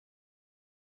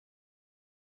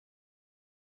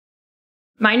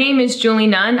My name is Julie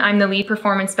Nunn. I'm the lead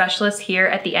performance specialist here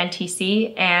at the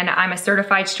NTC, and I'm a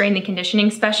certified strength and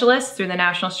conditioning specialist through the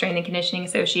National Strength and Conditioning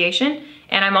Association,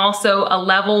 and I'm also a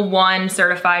level 1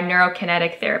 certified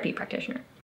neurokinetic therapy practitioner.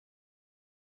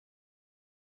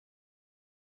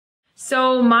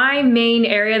 So my main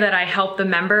area that I help the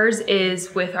members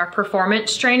is with our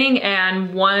performance training,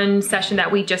 and one session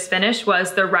that we just finished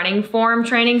was the running form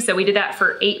training. So we did that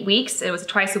for 8 weeks. It was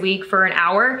twice a week for an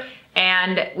hour.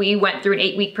 And we went through an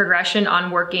 8-week progression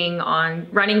on working on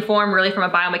running form, really from a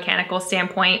biomechanical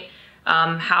standpoint,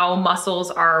 how muscles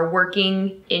are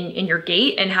working in your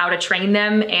gait and how to train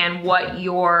them and what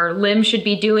your limbs should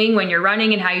be doing when you're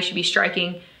running and how you should be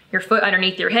striking your foot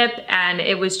underneath your hip. And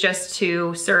it was just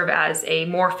to serve as a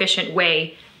more efficient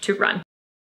way to run.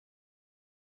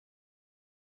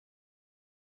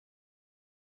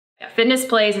 Fitness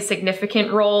plays a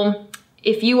significant role.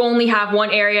 If you only have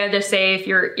one area to say, if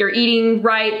you're eating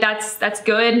right, that's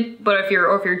good. But if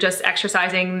you're just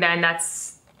exercising, then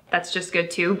that's just good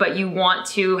too. But you want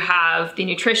to have the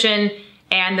nutrition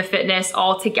and the fitness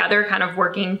all together, kind of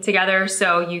working together,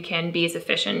 so you can be as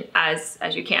efficient as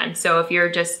you can. So if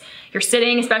you're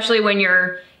sitting, especially when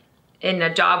you're in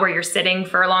a job where you're sitting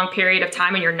for a long period of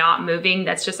time and you're not moving,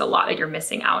 that's just a lot that you're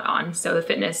missing out on. So the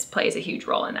fitness plays a huge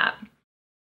role in that.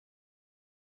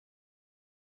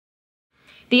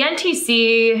 The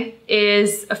NTC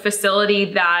is a facility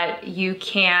that you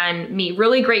can meet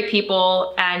really great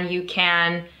people and you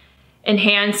can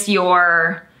enhance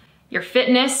your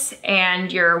fitness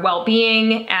and your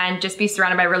well-being and just be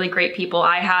surrounded by really great people.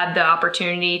 I had the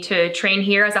opportunity to train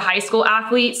here as a high school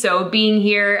athlete, so being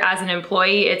here as an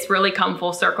employee, it's really come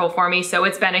full circle for me. So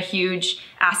it's been a huge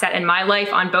asset in my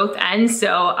life on both ends.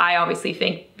 So I obviously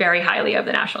think very highly of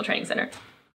the National Training Center.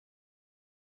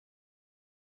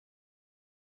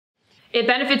 It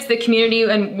benefits the community,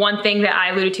 and one thing that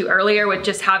I alluded to earlier with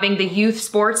just having the youth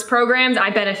sports programs, I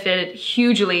benefited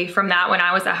hugely from that when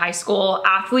I was a high school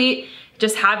athlete.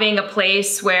 Just having a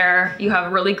place where you have a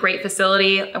really great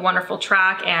facility, a wonderful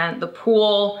track, and the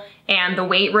pool and the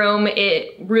weight room,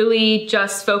 it really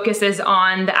just focuses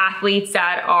on the athletes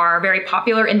that are very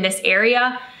popular in this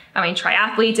area. I mean,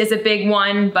 triathletes is a big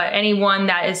one, but anyone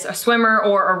that is a swimmer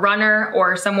or a runner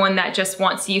or someone that just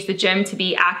wants to use the gym to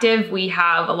be active, we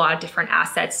have a lot of different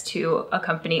assets to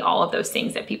accompany all of those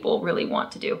things that people really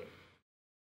want to do.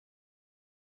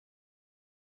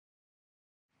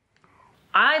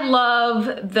 I love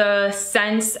the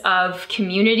sense of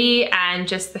community and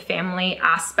just the family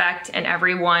aspect, and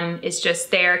everyone is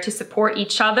just there to support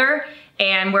each other,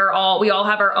 and we all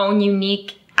have our own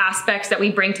unique aspects that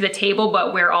we bring to the table,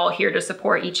 but we're all here to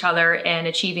support each other in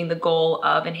achieving the goal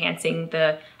of enhancing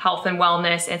the health and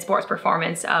wellness and sports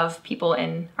performance of people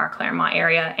in our Claremont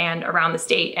area and around the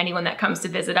state. Anyone that comes to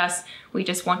visit us, we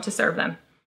just want to serve them.